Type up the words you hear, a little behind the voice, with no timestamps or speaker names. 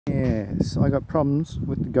Yes, I got problems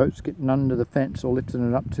with the goats getting under the fence or lifting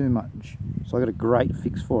it up too much. So I got a great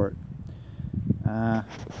fix for it.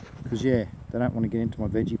 Because yeah, they don't want to get into my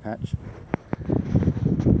veggie patch.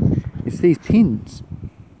 It's these pins.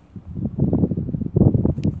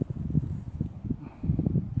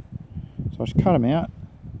 So I just cut them out,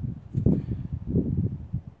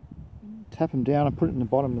 tap them down and put it in the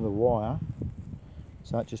bottom of the wire.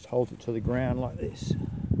 So it just holds it to the ground like this.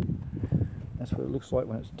 That's what it looks like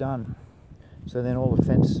when it's done. So then all the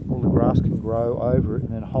grass can grow over it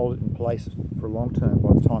and then hold it in place for long term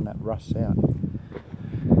by the time that rusts out.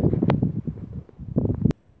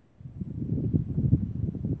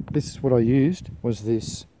 This is what I used, was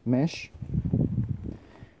this mesh.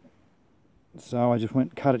 So I just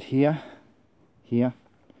went cut it here,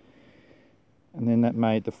 and then that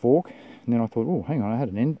made the fork. And then I thought, oh, hang on, I had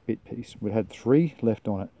an end bit piece. We had 3 left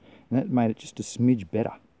on it, and that made it just a smidge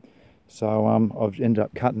better. So I've ended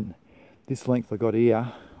up cutting this length I got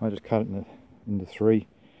here. I just cut it into 3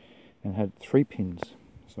 and had 3 pins.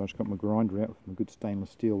 So I just got my grinder out with my good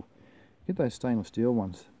stainless steel. Get those stainless steel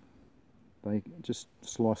ones. They just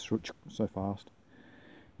slice through it so fast,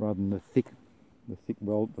 rather than the thick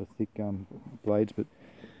blades. But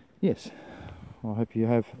yes, I hope you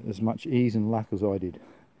have as much ease and luck as I did.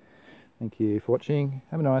 Thank you for watching.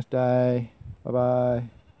 Have a nice day. Bye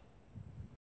bye.